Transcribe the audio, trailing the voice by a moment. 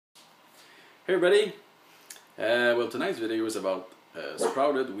Hey everybody! Well, tonight's video is about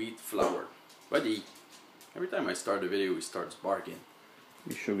sprouted wheat flour. Buddy! Every time I start a video, he starts barking. Let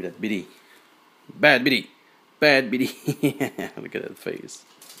me show you that bitty. Bad bitty! Bad bitty! Look at that face.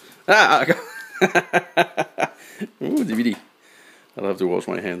 Ah! Ooh, the bitty. I'll have to wash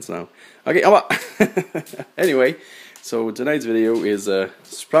my hands now. Okay, anyway, so tonight's video is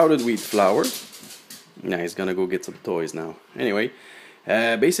sprouted wheat flour. Now he's gonna go get some toys now. Anyway,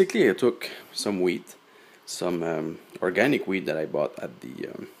 basically I took some wheat, some organic wheat that I bought at the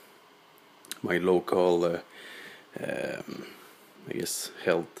my local I guess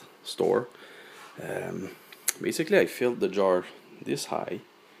health store. Basically I filled the jar this high.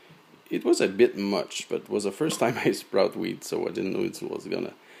 It was a bit much, but it was the first time I sprout wheat, so I didn't know it was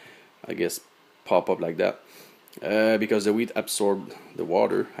gonna, I guess, pop up like that. Because the wheat absorbed the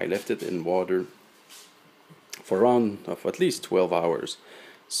water, I left it in water for around of at least 12 hours.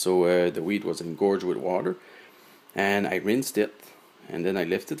 So the wheat was engorged with water, and I rinsed it, and then I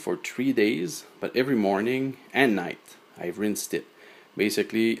left it for 3 days. But every morning and night I rinsed it.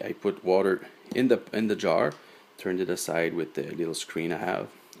 Basically, I put water in the jar, turned it aside with the little screen I have.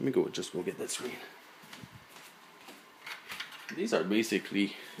 Let me just go get that screen. These are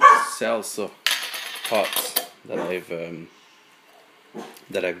basically salsa pots that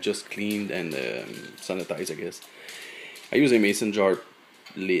I've just cleaned and sanitized, I guess. I use a mason jar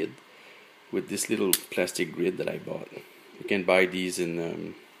lid with this little plastic grid that I bought. You can buy these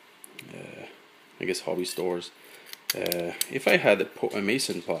in I guess hobby stores. If I had a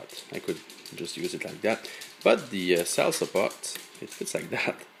mason pot, I could just use it like that, but the salsa pot, it fits like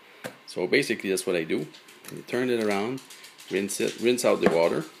that. So basically that's what I do. You turn it around, rinse out the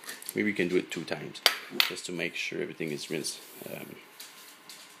water. Maybe you can do it 2 times just to make sure everything is rinsed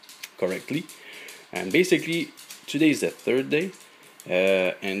correctly. And basically today is the 3rd day,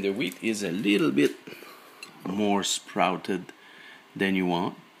 and the wheat is a little bit more sprouted than you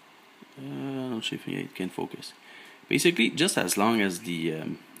want. I'm not sure if it can focus. Basically, just as long as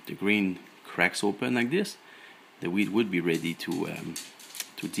the grain cracks open like this, the wheat would be ready to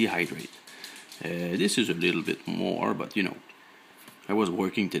dehydrate. This is a little bit more, but you know, I was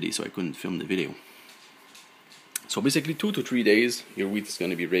working today, so I couldn't film the video. So basically 2 to 3 days your wheat is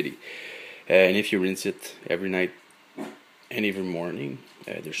going to be ready, and if you rinse it every night and every morning,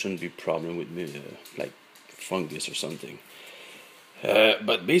 there shouldn't be a problem with like fungus or something.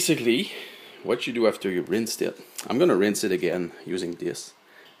 But basically what you do after you rinsed it, I'm going to rinse it again using this.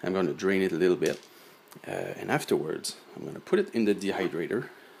 I'm going to drain it a little bit, and afterwards I'm going to put it in the dehydrator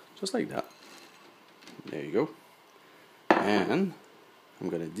just like that. There you go. And I'm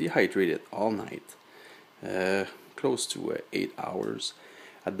going to dehydrate it all night, close to 8 hours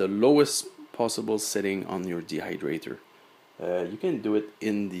at the lowest possible setting on your dehydrator. You can do it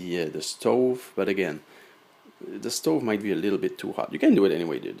in the stove, but again, the stove might be a little bit too hot. You can do it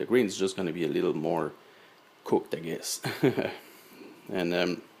anyway. The grain is just going to be a little more cooked, I guess.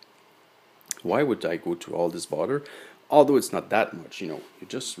 And why would I go through all this bother? Although it's not that much, you know. You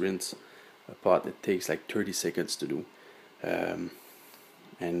just rinse a pot. It takes like 30 seconds to do.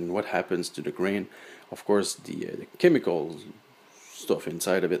 And what happens to the grain? Of course, the chemical stuff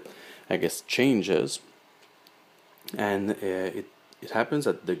inside of it, I guess, changes, and it happens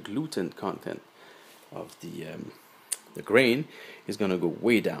that the gluten content of the grain is gonna go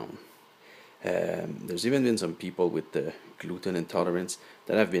way down. There's even been some people with the gluten intolerance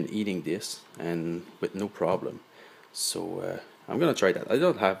that have been eating this and with no problem. So I'm gonna try that. I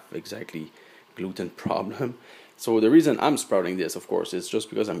don't have exactly gluten problem. So the reason I'm sprouting this, of course, is just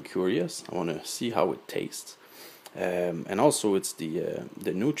because I'm curious. I want to see how it tastes, and also it's the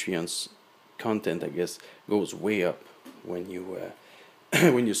nutrients content, I guess, goes way up when you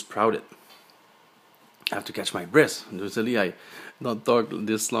when you sprout it. I have to catch my breath. Usually I don't talk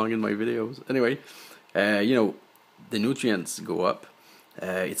this long in my videos. Anyway, you know, the nutrients go up.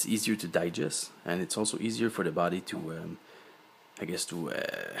 It's easier to digest, and it's also easier for the body to, I guess, to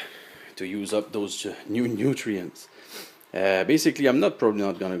use up those new nutrients. Basically, I'm probably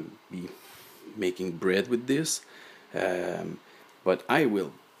not gonna be making bread with this, but I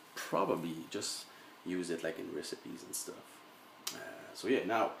will probably just use it like in recipes and stuff. So yeah,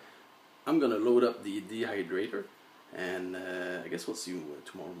 now I'm gonna load up the dehydrator, and I guess we'll see you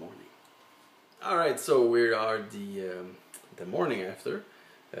tomorrow morning. Alright, so we are the morning after.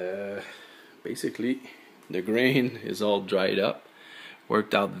 Basically, the grain is all dried up.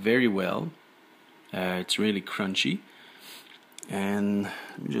 Worked out very well. It's really crunchy, and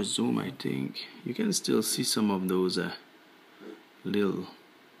let me just zoom. I think you can still see some of those little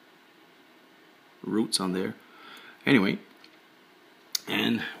roots on there. Anyway,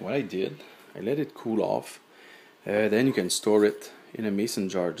 and what I did, I let it cool off. Then you can store it in a mason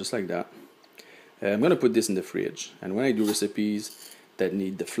jar just like that. I'm gonna put this in the fridge, and when I do recipes that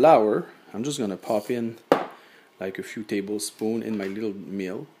need the flour, I'm just gonna pop in like a few tablespoons in my little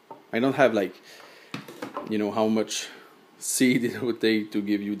mill. I don't have like, you know, how much seed it would take to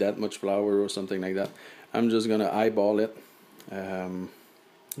give you that much flour or something like that. I'm just gonna eyeball it. You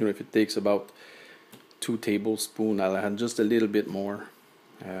know, if it takes about 2 tablespoons, I'll add just a little bit more.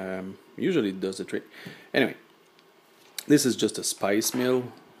 Usually it does the trick. Anyway, this is just a spice mill.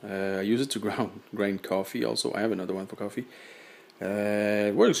 I use it to grind coffee also. I have another one for coffee.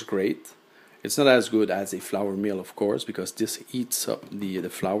 It works great. It's not as good as a flour mill, of course, because this eats up the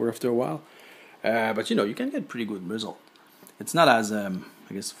flour after a while. But you know, you can get pretty good result. It's not as I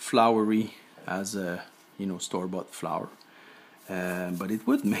guess floury as you know, store-bought flour, but it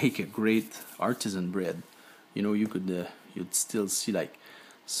would make a great artisan bread. You know, you could you'd still see like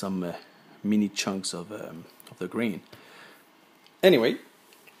some mini chunks of the grain. Anyway,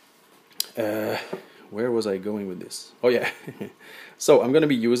 where was I going with this? Oh yeah, so I'm gonna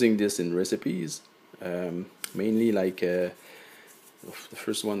be using this in recipes, mainly like the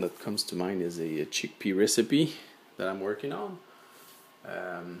first one that comes to mind is a chickpea recipe that I'm working on.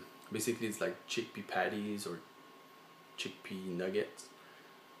 Basically, it's like chickpea patties or chickpea nuggets.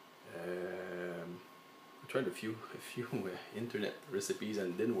 I tried a few internet recipes and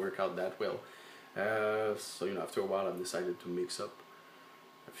it didn't work out that well. So you know, after a while, I've decided to mix up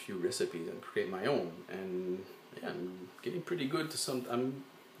a few recipes and create my own. And yeah, I'm getting pretty good to some. I'm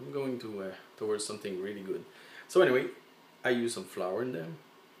going to towards something really good. So anyway, I use some flour in them.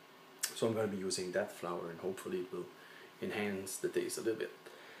 So I'm going to be using that flour, and hopefully it will enhance the taste a little bit.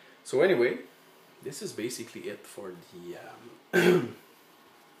 So anyway, this is basically it for the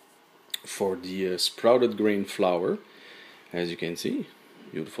for the sprouted grain flour. As you can see,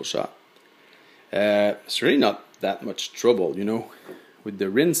 beautiful shot. It's really not that much trouble, you know, with the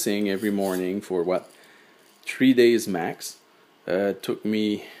rinsing every morning for what, 3 days max. It took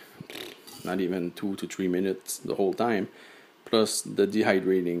me not even 2 to 3 minutes the whole time, plus the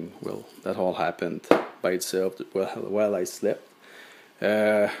dehydrating. Well, that all happened by itself while I slept.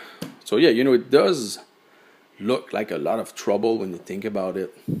 So yeah, you know, it does look like a lot of trouble when you think about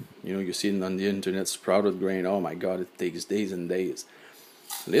it. You know, you see it on the internet, sprouted grain. Oh my God, it takes days and days.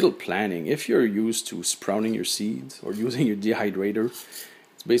 Little planning. If you're used to sprouting your seeds or using your dehydrator,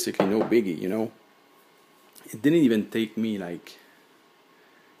 it's basically no biggie, you know. It didn't even take me like,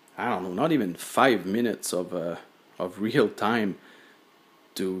 I don't know, not even 5 minutes of real time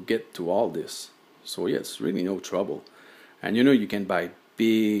to get to all this. So yeah, it's really no trouble. And you know, you can buy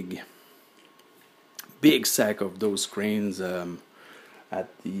big sack of those grains at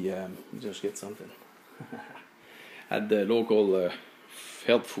the just get something at the local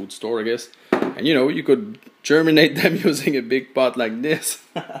health food store, I guess. And you know, you could germinate them using a big pot like this.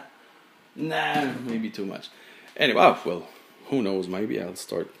 Nah, maybe too much. Anyway, well, who knows? Maybe I'll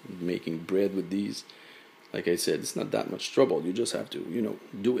start making bread with these. Like I said, it's not that much trouble. You just have to, you know,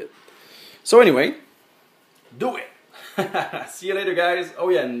 do it. So anyway, do it. See you later, guys. Oh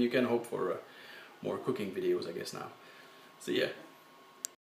yeah, and you can hope for more cooking videos, I guess, now. See ya.